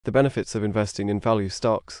The benefits of investing in value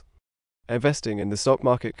stocks. Investing in the stock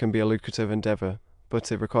market can be a lucrative endeavor,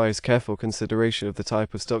 but it requires careful consideration of the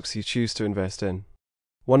type of stocks you choose to invest in.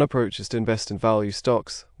 One approach is to invest in value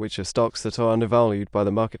stocks, which are stocks that are undervalued by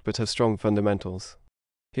the market but have strong fundamentals.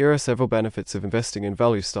 Here are several benefits of investing in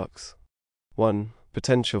value stocks. 1.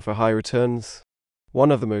 Potential for high returns.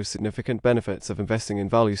 One of the most significant benefits of investing in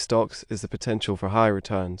value stocks is the potential for high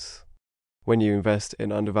returns. When you invest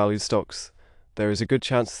in undervalued stocks, there is a good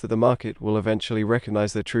chance that the market will eventually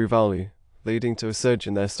recognize their true value, leading to a surge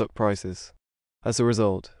in their stock prices. As a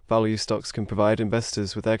result, value stocks can provide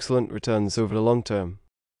investors with excellent returns over the long term.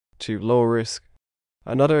 2. Lower risk.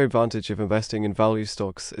 Another advantage of investing in value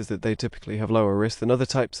stocks is that they typically have lower risk than other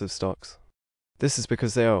types of stocks. This is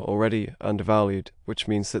because they are already undervalued, which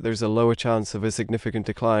means that there is a lower chance of a significant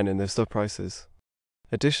decline in their stock prices.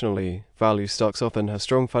 Additionally, value stocks often have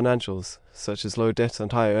strong financials, such as low debt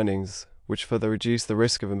and high earnings, which further reduce the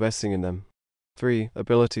risk of investing in them. 3.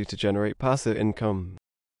 Ability to generate passive income.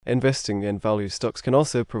 Investing in value stocks can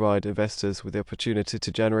also provide investors with the opportunity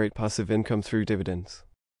to generate passive income through dividends.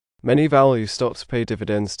 Many value stocks pay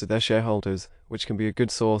dividends to their shareholders, which can be a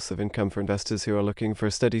good source of income for investors who are looking for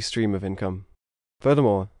a steady stream of income.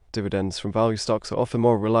 Furthermore, dividends from value stocks are often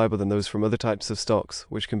more reliable than those from other types of stocks,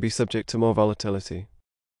 which can be subject to more volatility.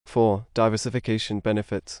 4. Diversification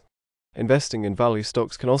benefits. Investing in value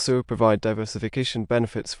stocks can also provide diversification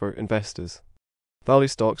benefits for investors. Value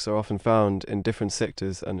stocks are often found in different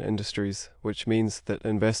sectors and industries, which means that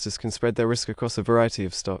investors can spread their risk across a variety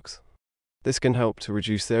of stocks. This can help to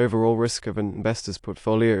reduce the overall risk of an investor's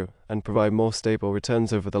portfolio and provide more stable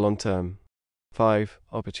returns over the long term. 5.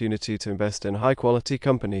 Opportunity to invest in high-quality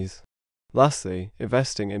companies. Lastly,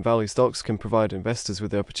 investing in value stocks can provide investors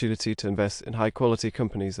with the opportunity to invest in high-quality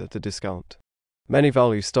companies at a discount. Many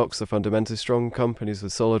value stocks are fundamentally strong companies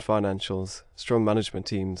with solid financials, strong management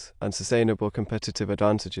teams, and sustainable competitive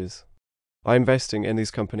advantages. By investing in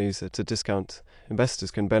these companies at a discount,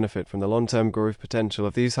 investors can benefit from the long-term growth potential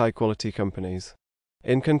of these high-quality companies.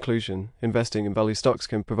 In conclusion, investing in value stocks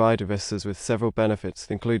can provide investors with several benefits,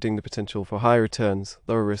 including the potential for high returns,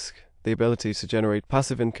 lower risk, the ability to generate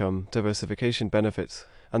passive income, diversification benefits,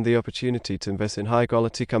 and the opportunity to invest in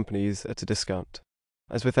high-quality companies at a discount.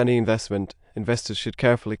 As with any investment, investors should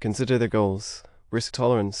carefully consider their goals, risk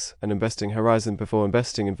tolerance, and investing horizon before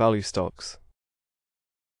investing in value stocks.